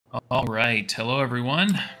All right, hello everyone.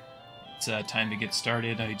 It's time to get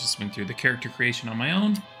started. I just went through the character creation on my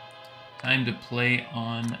own. Time to play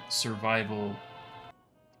on survival.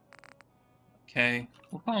 Okay,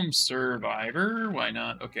 we'll call him Survivor. Why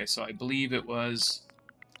not? Okay, so I believe it was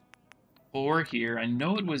 4 here. I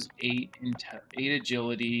know it was 8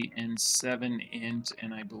 agility and 7 int,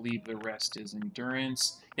 and I believe the rest is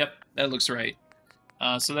endurance. Yep, that looks right.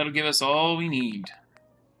 So that'll give us all we need.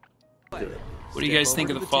 What do you guys think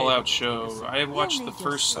of the Fallout show? I have watched the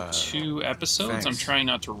first 2 episodes. Thanks. I'm trying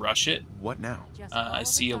not to rush it. What now? I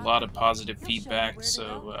see a lot of positive feedback,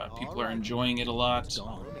 so people are enjoying it a lot.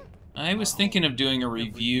 I was thinking of doing a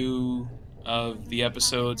review of the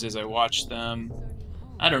episodes as I watch them.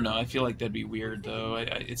 I don't know, I feel like that'd be weird, though.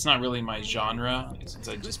 It's not really my genre, since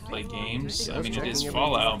I just play games. I mean, it is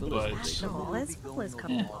Fallout, but...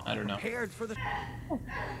 I don't know.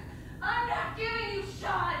 I'm not giving you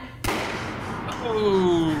Sean!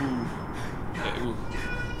 Oh! Okay, ooh.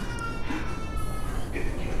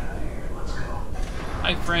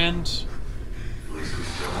 Hi, friend.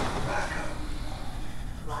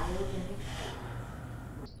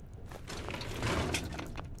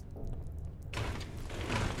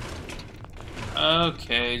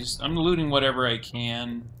 Okay, I'm looting whatever I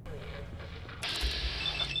can.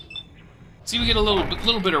 See, we get a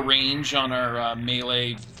little bit of range on our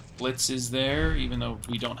melee blitzes there, even though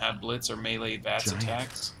we don't have blitz or melee VATS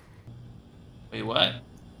attacks. Wait, what?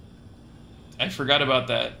 I forgot about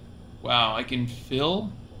that. Wow, I can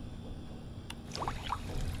fill?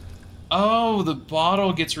 Oh, the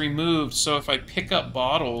bottle gets removed, so if I pick up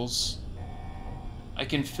bottles, I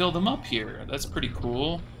can fill them up here. That's pretty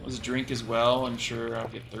cool. Let's drink as well. I'm sure I'll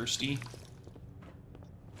get thirsty.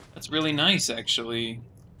 That's really nice, actually.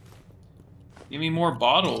 Give me more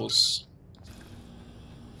bottles.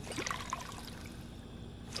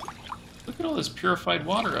 Look at all this purified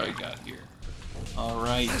water I got here.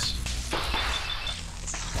 Alright.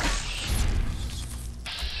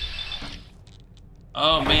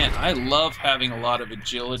 Oh man, I love having a lot of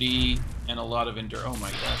agility and a lot of endurance. Oh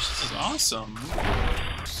my gosh, this is awesome. Look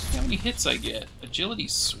how many hits I get.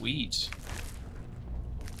 Agility's sweet.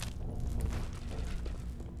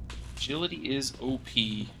 Agility is OP.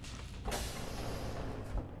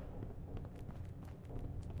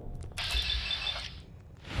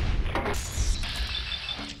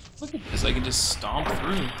 Look at this, I can just stomp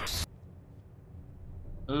through.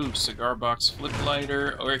 Ooh, cigar box flip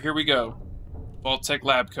lighter. Oh, here we go. Vault-Tec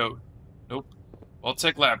lab coat. Nope.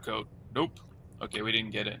 Vault-Tec lab coat. Nope. Okay, we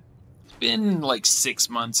didn't get it. It's been like 6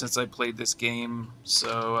 months since I played this game,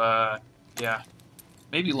 so, yeah.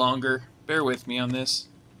 Maybe longer. Bear with me on this.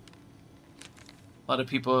 A lot of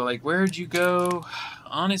people are like, where'd you go?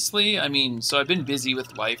 Honestly, I mean, so I've been busy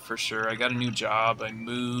with life for sure. I got a new job. I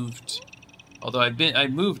moved. Although I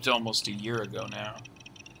moved almost a year ago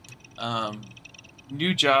now.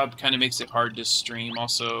 New job kind of makes it hard to stream.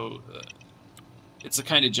 Also, it's the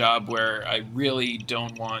kind of job where I really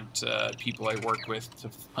don't want people I work with to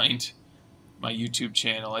find my YouTube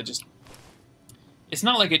channel. It's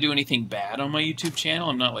not like I do anything bad on my YouTube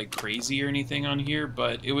channel. I'm not like crazy or anything on here,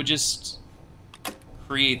 but it would just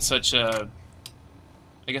create such a,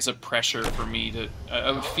 I guess, a pressure for me to,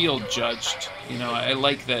 I would feel judged. You know, I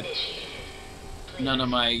like that none of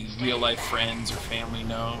my real life friends or family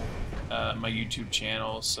know my YouTube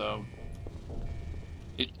channel, so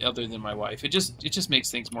other than my wife, it just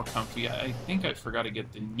makes things more comfy. I think I forgot to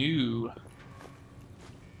get the new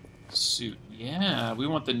suit. Yeah, we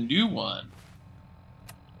want the new one.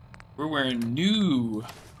 We're wearing new.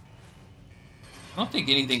 I don't think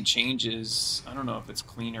anything changes. I don't know if it's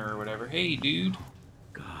cleaner or whatever. Hey, dude.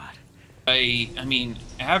 God. I mean,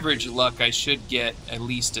 average luck, I should get at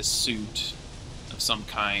least a suit of some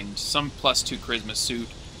kind. Some +2 charisma suit.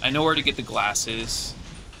 I know where to get the glasses.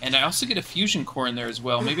 And I also get a fusion core in there as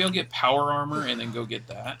well. Maybe I'll get power armor and then go get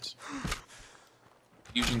that.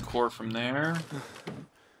 Fusion core from there.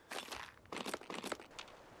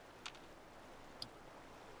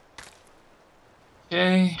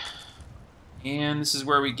 Okay. And this is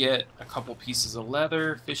where we get a couple pieces of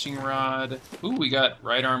leather, fishing rod. Ooh, we got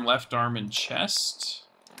right arm, left arm, and chest.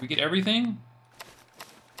 Did we get everything?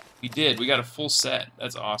 We did. We got a full set.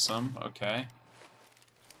 That's awesome. Okay.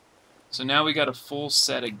 So now we got a full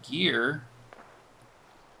set of gear.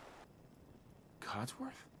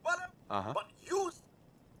 Codsworth? Uh-huh.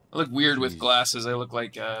 I look weird with glasses. I look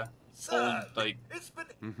like a old, like,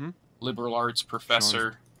 liberal arts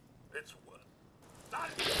professor.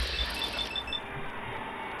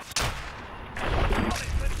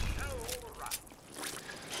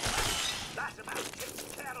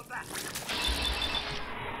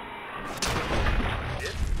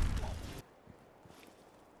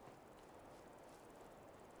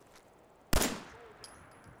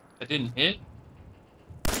 That didn't hit?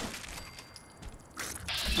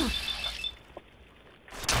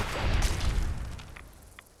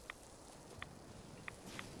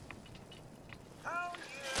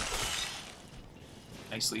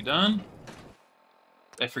 Nicely done.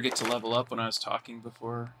 Did I forget to level up when I was talking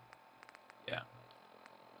before? Yeah.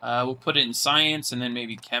 We'll put it in science and then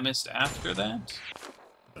maybe chemist after that.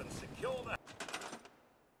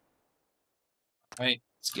 Alright,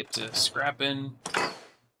 let's get to scrapping.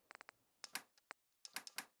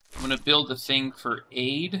 I'm gonna build a thing for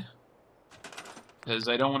aid, because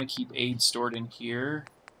I don't want to keep aid stored in here.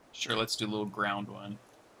 Sure, let's do a little ground one.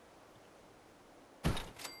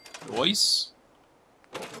 Voice.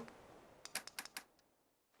 So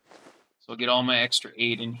I'll get all my extra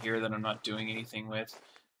aid in here that I'm not doing anything with.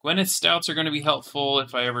 Gwyneth Stouts are going to be helpful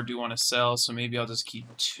if I ever do want to sell, so maybe I'll just keep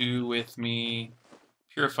 2 with me.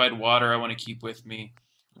 Purified water I want to keep with me.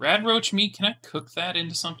 Radroach meat, can I cook that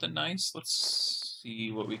into something nice? Let's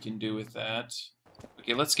see what we can do with that.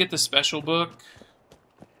 Okay, let's get the special book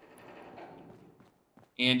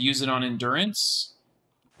and use it on endurance.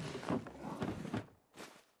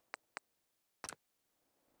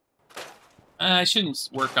 I shouldn't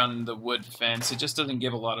work on the wood fence. It just doesn't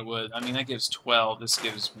give a lot of wood. I mean, that gives 12. This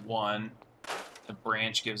gives 1. The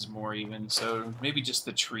branch gives more even. So maybe just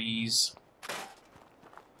the trees.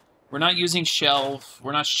 We're not using shelf.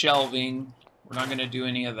 We're not shelving. We're not going to do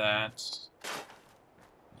any of that.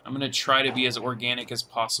 I'm going to try to be as organic as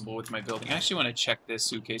possible with my building. I actually want to check this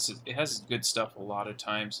suitcase. It has good stuff a lot of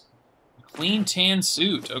times. Clean tan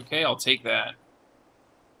suit. Okay, I'll take that.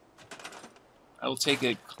 I will take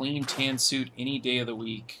a clean tan suit any day of the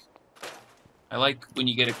week. I like when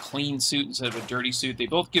you get a clean suit instead of a dirty suit. They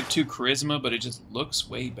both give 2 charisma, but it just looks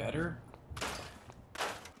way better.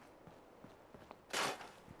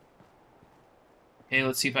 Okay,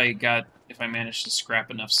 let's see if I managed to scrap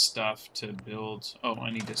enough stuff to build. Oh, I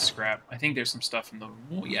need to scrap. I think there's some stuff in the...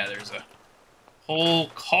 Oh, yeah, there's a whole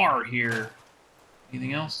car here.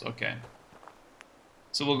 Anything else? Okay.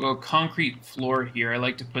 So we'll go concrete floor here. I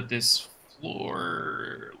like to put this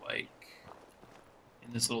floor, like,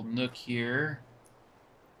 in this little nook here.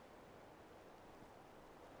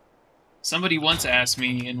 Somebody once asked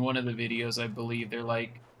me in one of the videos, I believe, they're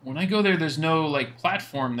like, when I go there, there's no, like,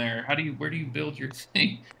 platform there. Where do you build your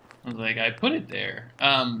thing? I was like, I put it there.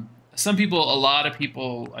 Some people, a lot of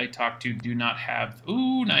people I talk to do not have,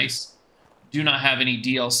 ooh, nice, do not have any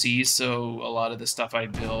DLCs, so a lot of the stuff I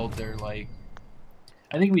build, they're like,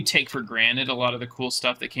 I think we take for granted a lot of the cool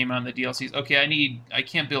stuff that came out in the DLCs. Okay, I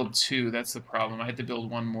can't build 2, that's the problem. I have to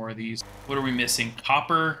build 1 more of these. What are we missing?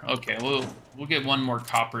 Copper? Okay, we'll get 1 more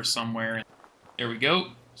copper somewhere. There we go.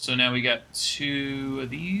 So now we got 2 of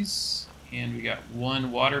these, and we got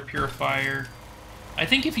 1 water purifier. I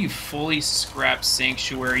think if you fully scrap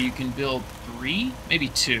Sanctuary, you can build 3, maybe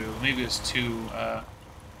 2. Maybe it was 2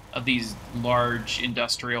 of these large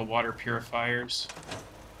industrial water purifiers.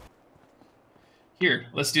 Here,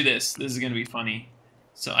 let's do this. This is going to be funny.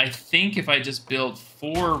 So I think if I just build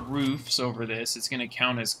 4 roofs over this, it's going to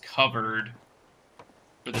count as covered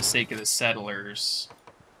for the sake of the settlers.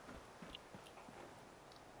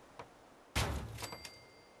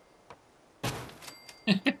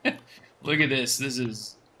 Look at this. This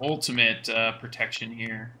is ultimate protection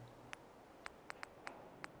here.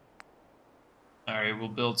 Alright, we'll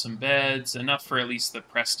build some beds. Enough for at least the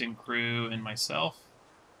Preston crew and myself.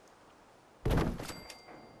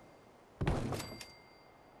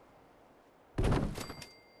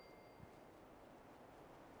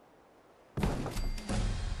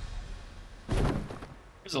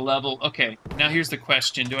 Here's a level. Okay, now here's the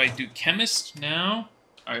question. Do I do chemist now?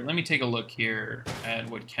 Alright, let me take a look here at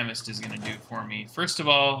what chemist is going to do for me. First of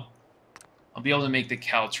all, I'll be able to make the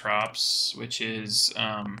caltrops, which is,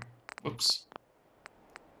 whoops.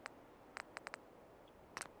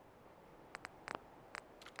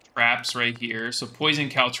 Traps right here. So poison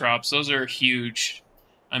caltrops, those are huge.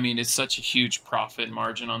 I mean, it's such a huge profit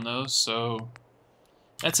margin on those, so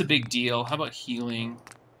that's a big deal. How about healing?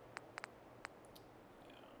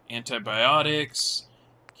 Antibiotics,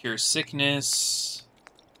 cure sickness,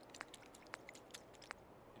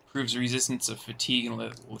 improves resistance of fatigue and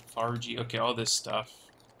lethargy. Okay, all this stuff.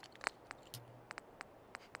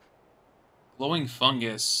 Glowing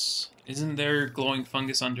fungus. Isn't there glowing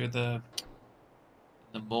fungus under the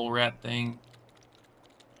mole rat thing?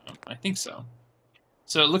 I think so.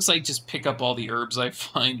 So it looks like just pick up all the herbs I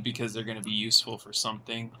find because they're going to be useful for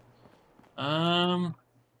something.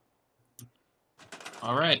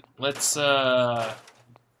 Alright, let's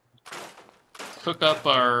cook up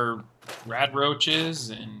our rad roaches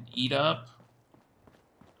and eat up.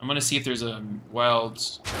 I'm gonna see if there's a wild...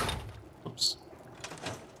 Oops.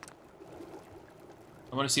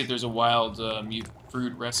 I want to see if there's a wild mute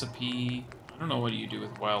fruit recipe. I don't know what do you do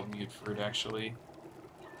with wild mute fruit, actually.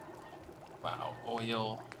 Wow,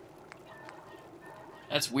 oil.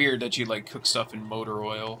 That's weird that you, like, cook stuff in motor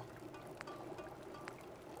oil.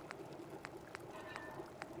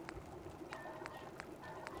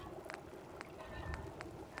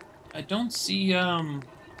 I don't see,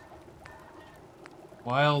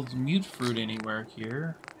 wild mute fruit anywhere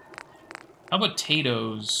here. How about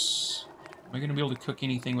potatoes? Am I going to be able to cook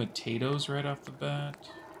anything with potatoes right off the bat?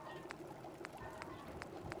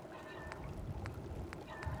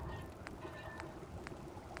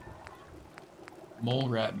 Mole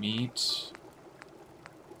rat meat.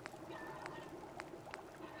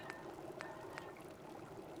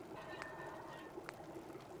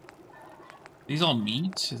 These all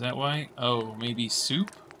meat? Is that why? Oh, maybe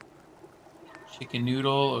soup? Chicken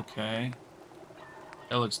noodle, okay.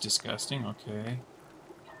 That looks disgusting, okay.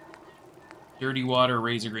 Dirty water,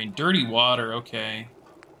 razor green. Dirty water, okay.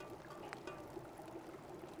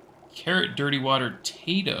 Carrot, dirty water,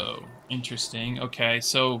 potato. Interesting, okay,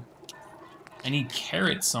 so I need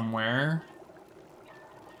carrot somewhere.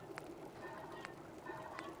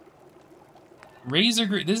 Razor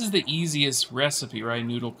grain, this is the easiest recipe, right?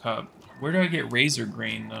 Noodle cup. Where do I get razor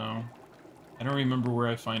grain, though? I don't remember where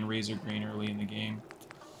I find razor grain early in the game.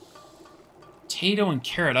 Potato and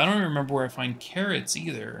carrot. I don't remember where I find carrots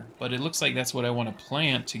either, but it looks like that's what I want to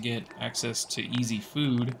plant to get access to easy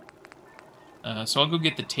food. So I'll go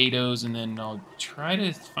get the potatoes, and then I'll try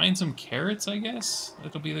to find some carrots, I guess.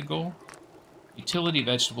 That'll be the goal. Utility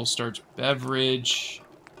vegetable starch beverage.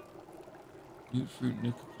 Newt fruit,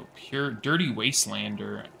 new cocoa, pure. Dirty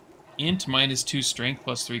wastelander. Int -2, strength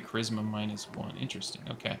 +3, charisma -1. Interesting,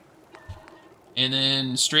 okay. And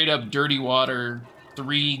then straight up dirty water,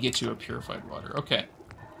 3 get you a purified water. Okay.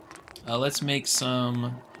 Let's make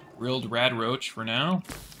some grilled rad roach for now.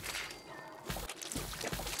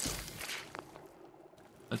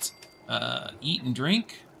 Let's eat and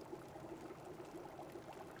drink.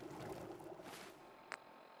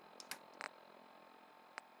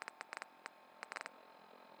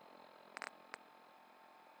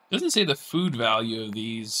 Doesn't say the food value of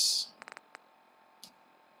these.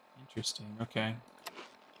 Interesting, okay.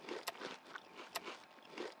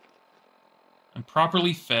 I'm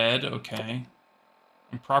properly fed, okay.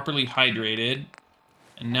 I'm properly hydrated.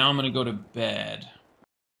 And now I'm gonna go to bed.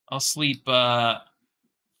 I'll sleep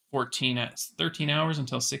 13 hours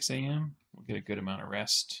until 6 a.m. We'll get a good amount of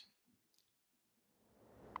rest.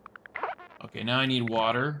 Okay, now I need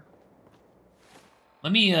water.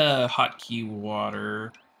 Let me hotkey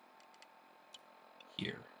water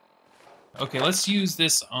here. Okay, let's use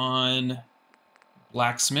this on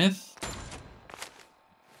blacksmith.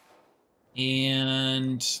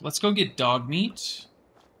 And let's go get dog meat.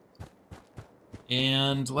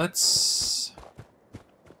 And let's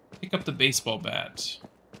pick up the baseball bat.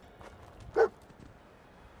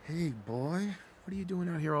 Hey, boy. What are you doing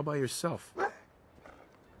out here all by yourself?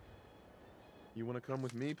 You want to come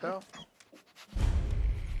with me, pal?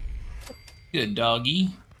 Good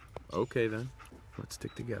doggy. Okay, then. Let's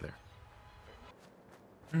stick together.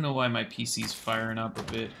 I don't know why my PC's firing up a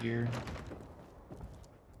bit here.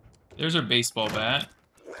 There's our baseball bat.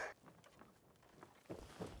 A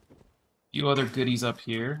few other goodies up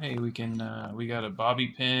here. Hey, we can, we got a bobby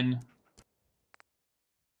pin.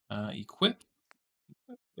 Equip.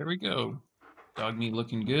 There we go. Dog meat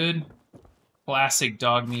looking good. Classic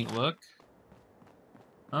dog meat look.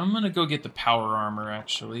 I'm gonna go get the power armor,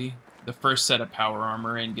 actually. The first set of power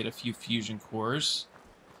armor and get a few fusion cores.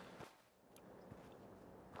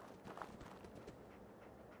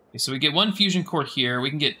 Okay, so we get 1 fusion core here. We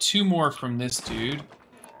can get 2 more from this dude.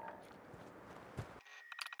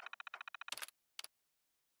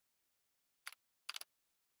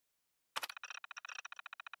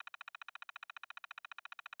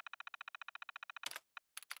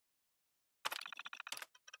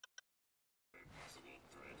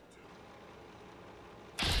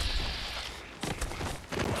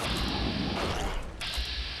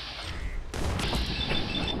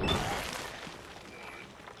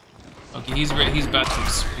 Okay, he's about to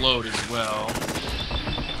explode as well.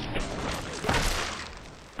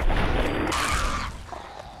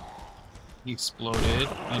 He exploded,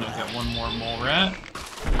 and I've got 1 more mole rat.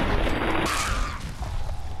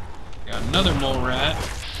 Got another mole rat.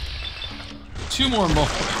 2 more mole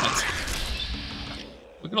rats.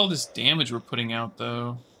 Look at all this damage we're putting out,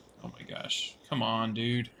 though. Oh my gosh. Come on,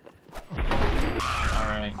 dude.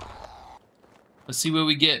 Alright. Let's see what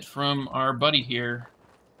we get from our buddy here.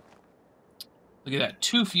 Look at that.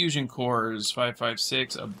 2 fusion cores,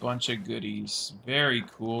 556, a bunch of goodies. Very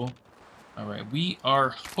cool. Alright, we are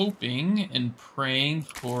hoping and praying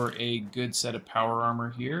for a good set of power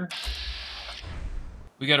armor here.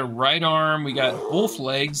 We got a right arm, we got both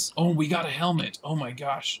legs. Oh, we got a helmet. Oh my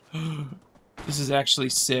gosh. This is actually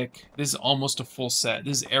sick. This is almost a full set.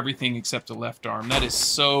 This is everything except the left arm. That is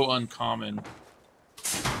so uncommon.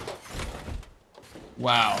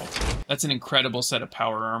 Wow. That's an incredible set of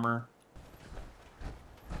power armor.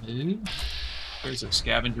 Ooh. There's a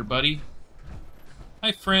scavenger buddy.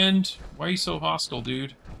 Hi, friend. Why are you so hostile,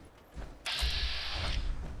 dude?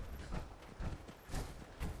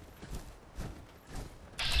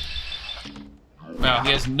 Wow,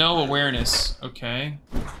 he has no awareness. Okay.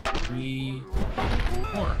 3,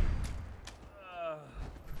 4.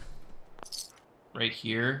 Right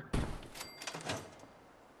here.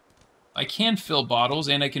 I can fill bottles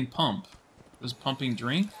and I can pump. Does pumping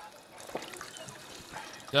drink?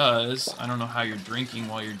 Does. I don't know how you're drinking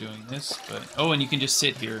while you're doing this, but... Oh, and you can just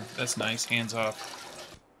sit here. That's nice. Hands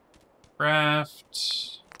off.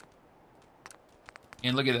 Craft.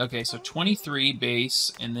 And look at that. Okay, so 23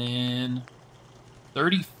 base, and then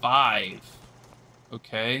 35.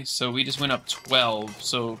 Okay, so we just went up 12,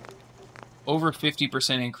 so over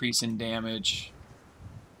 50% increase in damage.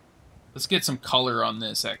 Let's get some color on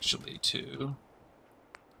this, actually, too.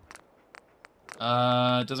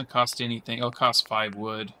 It doesn't cost anything. Oh, it costs 5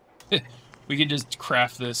 wood. We can just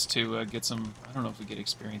craft this to get some... I don't know if we get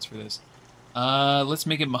experience for this. Let's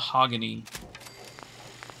make it mahogany.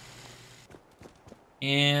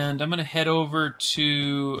 And I'm going to head over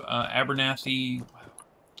to Abernathy.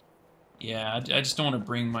 Yeah, I just don't want to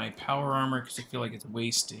bring my power armor because I feel like it's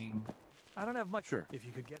wasting. I don't have much. Sure. If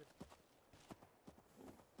you could get it.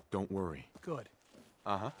 Don't worry. Good.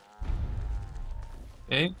 Uh-huh.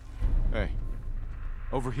 Okay? Hey,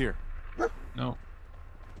 over here. No.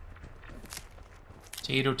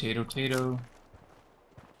 Tato, tato, tato.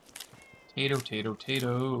 Tato, tato,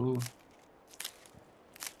 tato.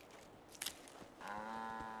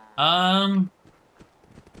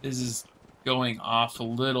 This is going off a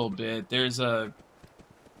little bit. There's a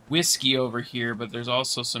whiskey over here, but there's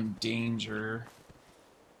also some danger.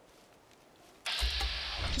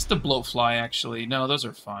 Just a blowfly, actually. No, those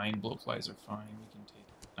are fine. Blowflies are fine. We can take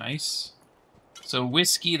it. Nice. So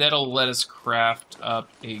whiskey, that'll let us craft up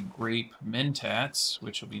a grape mentats,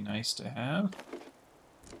 which will be nice to have.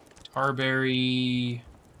 Tarberry. Is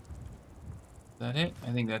that it?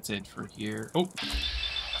 I think that's it for here. Oh!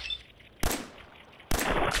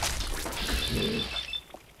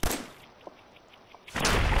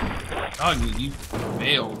 Dog, you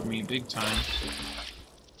failed me big time.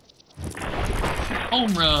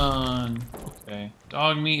 Home run! Okay.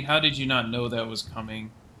 Dog meat, how did you not know that was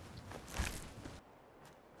coming?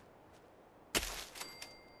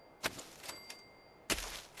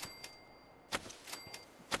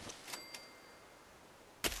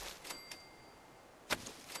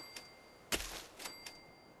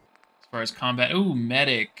 As far as combat... Ooh,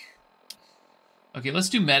 medic. Okay, let's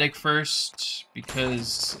do medic first,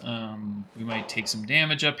 because we might take some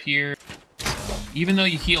damage up here. Even though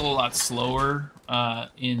you heal a lot slower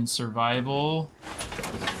in survival,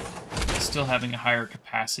 still having a higher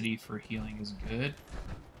capacity for healing is good.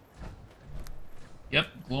 Yep,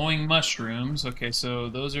 glowing mushrooms. Okay, so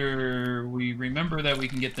those are... We remember that we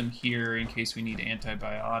can get them here in case we need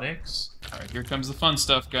antibiotics. Alright, here comes the fun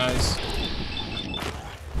stuff, guys.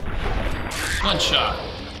 One shot.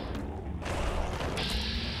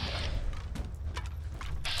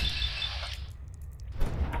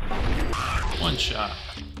 One shot.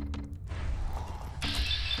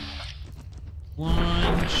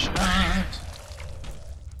 One shot.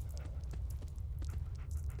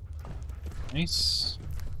 Nice.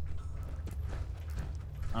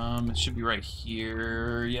 It should be right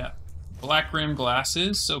here. Yeah. Black rim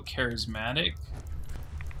glasses, so charismatic.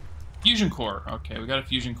 Fusion core. Okay, we got a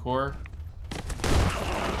fusion core.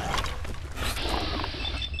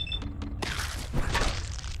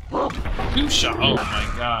 Two shot. Oh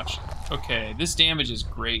my gosh. Okay, this damage is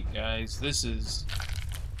great, guys. This is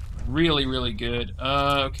really, really good.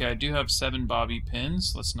 Okay, I do have 7 bobby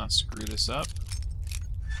pins. Let's not screw this up.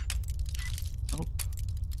 Oh.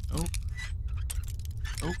 Oh.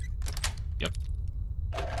 Oh. Yep.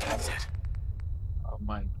 That's it. Oh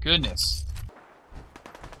my goodness.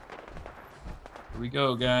 Here we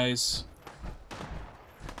go, guys.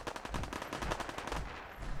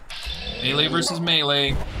 Melee versus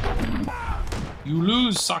melee. You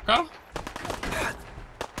lose, sucker.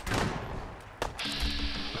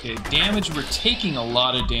 Okay, damage. We're taking a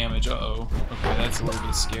lot of damage. Uh-oh. Okay, that's a little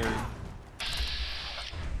bit scary.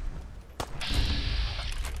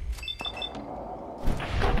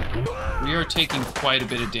 we are taking quite a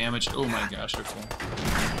bit of damage. Oh my gosh, okay.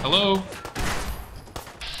 Hello?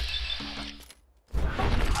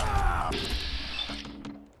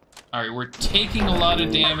 Alright, we're taking a lot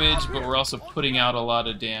of damage, but we're also putting out a lot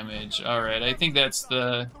of damage. Alright, I think that's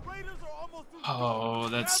the... Oh,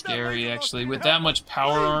 that's scary, actually. With that much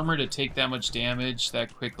power armor to take that much damage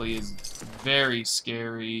that quickly is very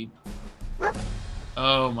scary.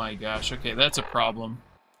 Oh my gosh, okay, that's a problem.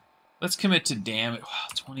 Let's commit to damage. Wow,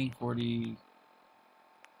 20, 40...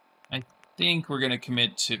 I think we're gonna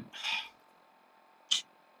commit to...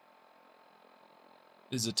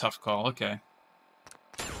 This is a tough call, okay.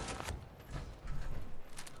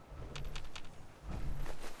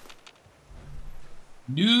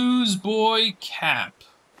 Newsboy Cap.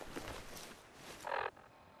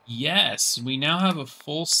 Yes, we now have a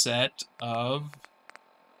full set of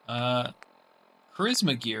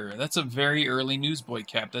charisma gear. That's a very early Newsboy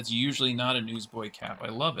Cap. That's usually not a Newsboy Cap. I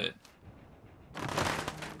love it.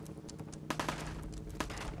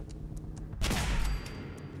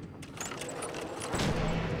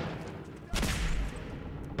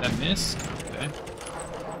 That miss? Okay.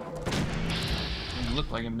 Doesn't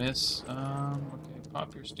look like a miss. Okay,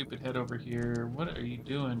 pop your stupid head over here. What are you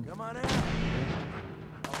doing? Come on out.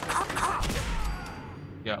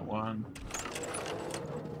 Got one.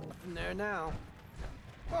 In there now.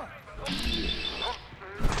 I'm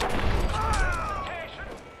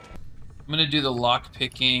gonna do the lock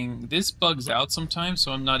picking. This bugs out sometimes,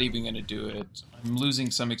 so I'm not even gonna do it. I'm losing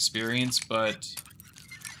some experience, but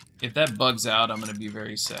if that bugs out, I'm gonna be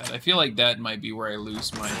very sad. I feel like that might be where I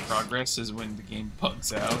lose my progress, is when the game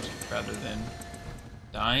bugs out rather than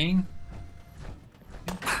dying.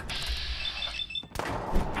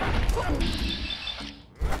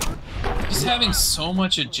 Just having so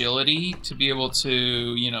much agility to be able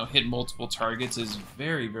to, you know, hit multiple targets is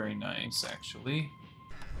very, very nice, actually.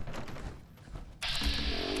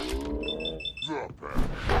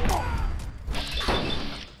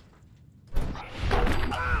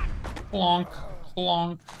 Plonk,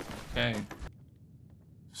 plonk. Okay.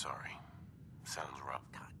 Sorry. Sounds rough.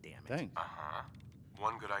 God damn it. Thanks. Uh-huh.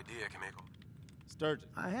 One good idea can make 'em. Sturgeon.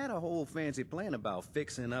 I had a whole fancy plan about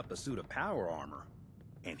fixing up a suit of power armor.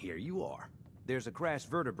 And here you are. There's a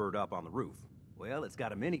crashed vertibird up on the roof. Well, it's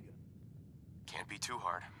got a minigun. Can't be too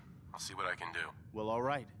hard. I'll see what I can do. Well, all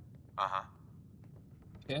right. Uh-huh.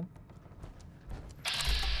 Okay.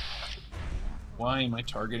 Why am I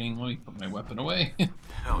targeting? Let me put my weapon away.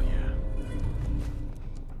 Hell yeah.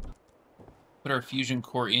 Put our fusion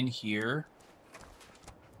core in here.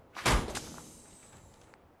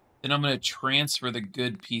 Then I'm going to transfer the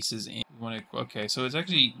good pieces in. Okay, so it's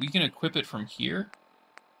actually, we can equip it from here.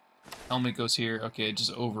 Helmet goes here. Okay, it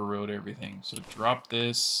just overrode everything. So drop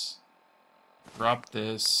this. Drop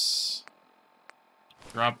this.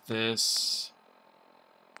 Drop this.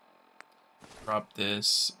 Drop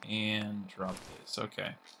this. And drop this.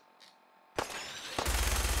 Okay.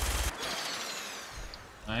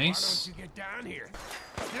 Nice. Why don't you get down here?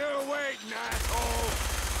 You're waiting, asshole!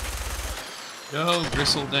 Go,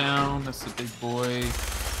 Gristle down. That's the big boy.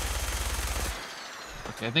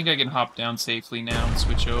 Okay, I think I can hop down safely now and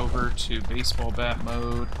switch over to baseball bat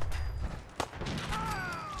mode.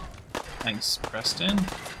 Thanks, Preston.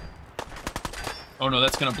 Oh no,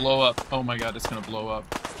 that's gonna blow up. Oh my god, it's gonna blow up.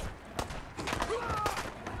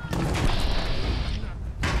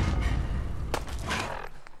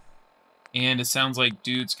 And it sounds like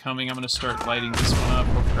dude's coming. I'm gonna start lighting this one up.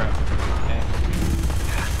 Oh crap. Okay.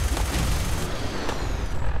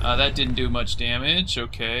 That didn't do much damage.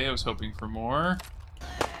 Okay, I was hoping for more.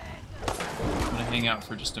 I'm gonna hang out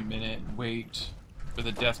for just a minute and wait for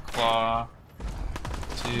the Deathclaw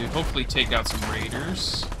to hopefully take out some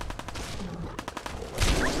raiders.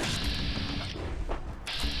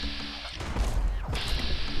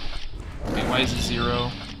 Okay, why is it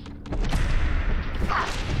 0?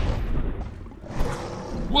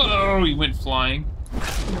 Whoa, he went flying.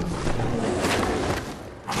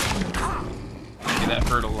 Okay, that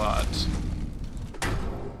hurt a lot.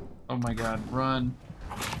 Oh my god, run.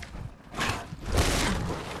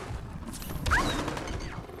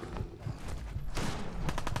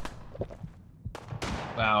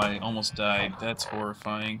 Wow, I almost died. That's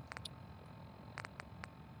horrifying.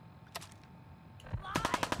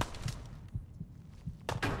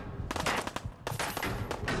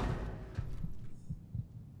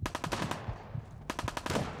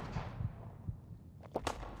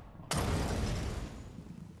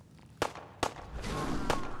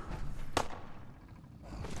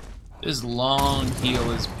 This long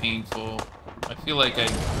heal is painful. I feel like I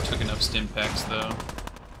took enough stim packs though.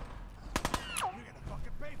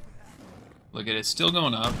 Look at it, still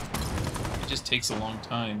going up. just takes a long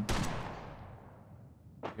time.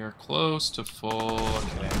 We are close to full.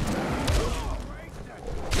 Okay.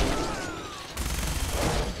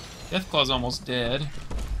 Deathclaw's almost dead.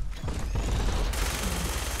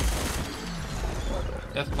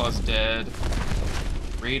 Deathclaw's dead.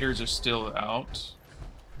 Raiders are still out.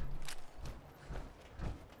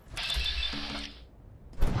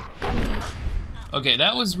 Okay,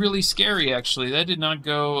 that was really scary, actually. That did not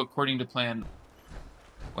go according to plan.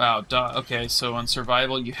 Wow, okay, so on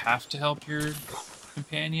survival, you have to help your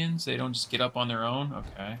companions? They don't just get up on their own?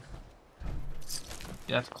 Okay.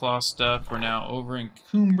 Deathclaw stuff, we're now over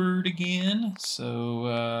encumbered again,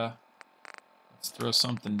 so, let's throw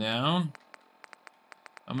something down.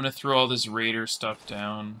 I'm gonna throw all this raider stuff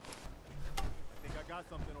down. I think I got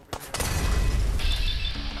something over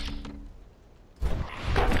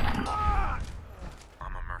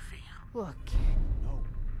Mama Murphy. Look. No.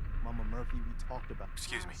 Mama Murphy, we talked about.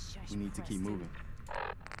 Excuse me. We need to keep moving.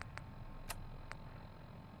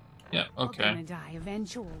 Yeah, We're okay. gonna die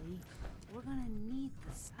eventually. We're gonna need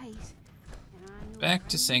the site. And I know Back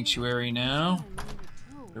to Sanctuary now.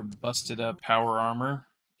 Their busted up power armor.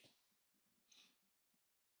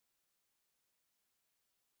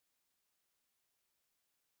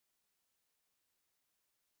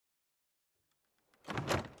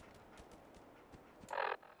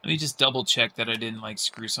 Let me just double check that I didn't like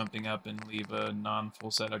screw something up and leave a non-full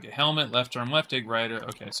set. Okay, helmet, left arm, left dig, right.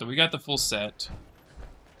 Okay, so we got the full set.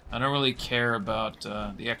 I don't really care about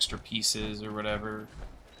the extra pieces or whatever.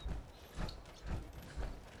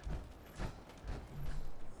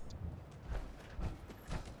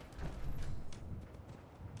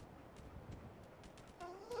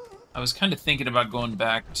 I was kind of thinking about going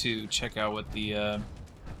back to check out what the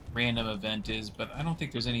random event is, but I don't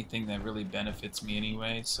think there's anything that really benefits me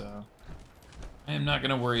anyway, so I am not going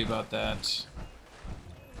to worry about that.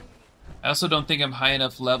 I also don't think I'm high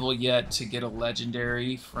enough level yet to get a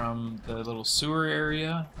legendary from the little sewer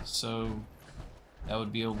area, so that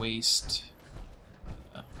would be a waste.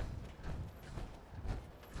 I'm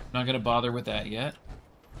not going to bother with that yet.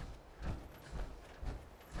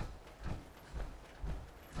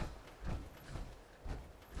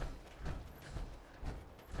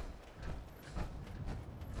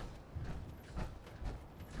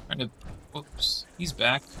 Whoops, he's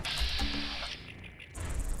back.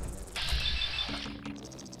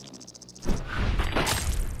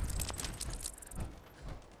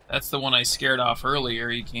 That's the one I scared off earlier.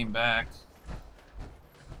 He came back.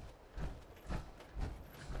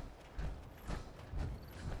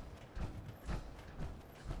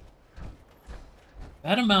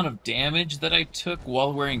 That amount of damage that I took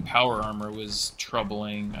while wearing power armor was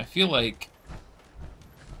troubling. I feel like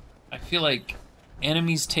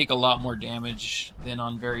enemies take a lot more damage than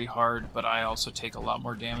on very hard, but I also take a lot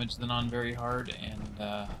more damage than on very hard,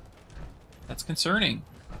 and that's concerning.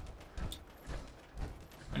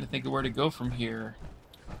 Trying to think of where to go from here.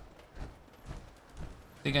 I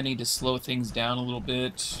think I need to slow things down a little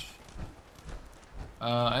bit.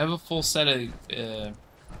 I have a full set of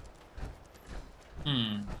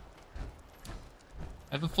I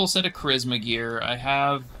have a full set of charisma gear. I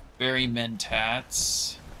have berry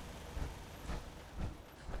mentats.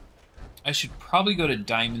 I should probably go to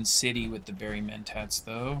Diamond City with the berry mentats,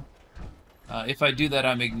 though. If I do that,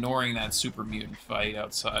 I'm ignoring that super mutant fight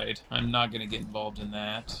outside. I'm not going to get involved in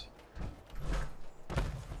that.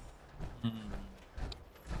 Looks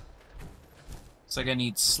like I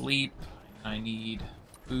need sleep, and I need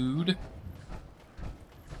food.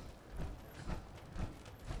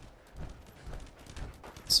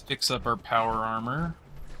 Let's fix up our power armor.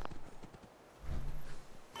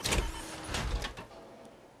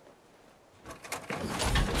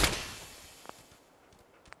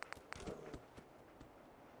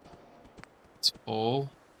 It's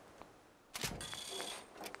full.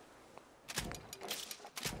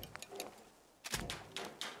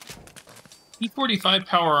 E45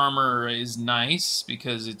 power armor is nice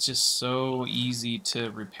because it's just so easy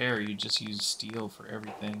to repair. You just use steel for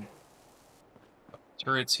everything.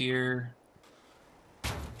 Turrets here.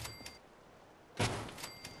 Do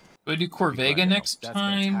I do Corvega next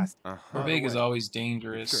time? Corvega's always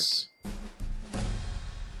dangerous.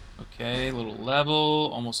 Okay, a little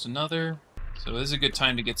level, almost another. So this is a good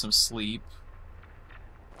time to get some sleep.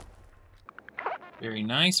 Very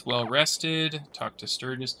nice, well rested. Talk to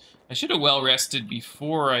Sturgis. I should have well rested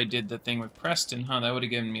before I did the thing with Preston, huh? That would have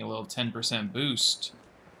given me a little 10% boost.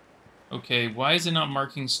 Okay, why is it not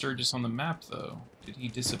marking Sturgis on the map, though? Did he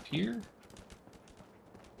disappear?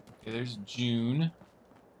 Okay, there's June.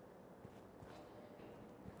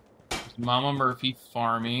 There's Mama Murphy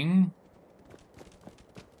farming.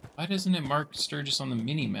 Why doesn't it mark Sturgis on the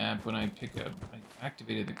mini-map when I pick up... I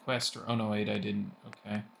activated the quest, or... Oh, no, wait, I didn't.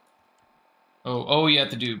 Okay. Oh, you have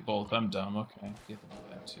to do both. I'm dumb. Okay, you have to do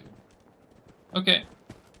that, too. Okay.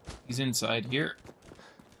 He's inside here.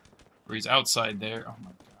 Or he's outside there. Oh,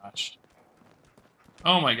 my gosh.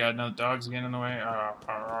 Oh, my God, now the dog's getting in the way.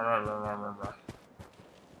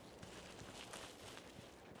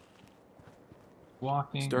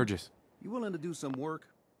 Walking. Sturgis, You willing to do some work?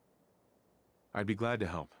 I'd be glad to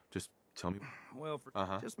help. Just tell me. Well,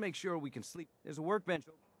 Uh-huh. just make sure we can sleep. There's a workbench.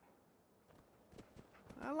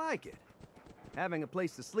 I like it. Having a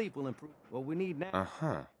place to sleep will improve what we need now.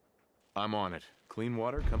 Uh-huh. I'm on it. Clean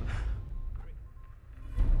water coming.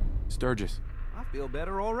 Sturgis. I feel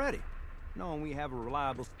better already. Knowing we have a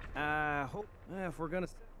reliable... I hope... if we're gonna...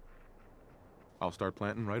 I'll start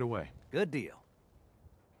planting right away. Good deal.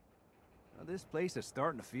 Well, this place is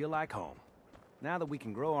starting to feel like home. Now that we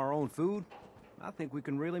can grow our own food, I think we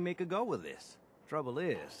can really make a go with this. Trouble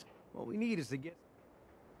is, what we need is to get...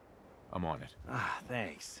 I'm on it.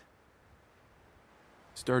 Thanks.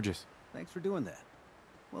 Sturgis. Thanks for doing that.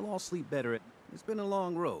 We'll all sleep better at... It's been a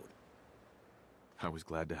long road. I was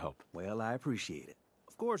glad to help. Well, I appreciate it.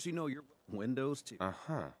 Of course, you know your windows, too.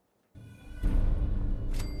 Uh-huh.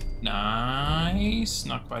 Nice.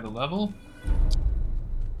 Not quite a level.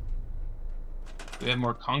 Do we have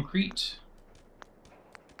more concrete?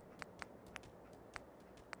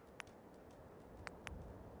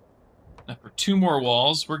 Now for 2 more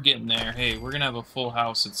walls, we're getting there. Hey, we're gonna have a full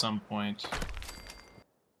house at some point.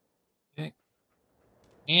 Okay.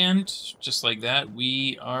 And just like that,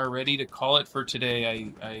 we are ready to call it for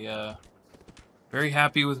today. I very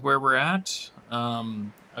happy with where we're at.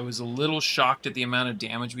 I was a little shocked at the amount of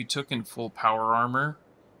damage we took in full power armor.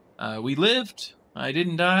 We lived. I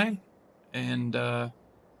didn't die. And I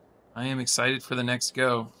am excited for the next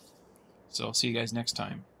go. So I'll see you guys next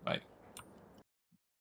time.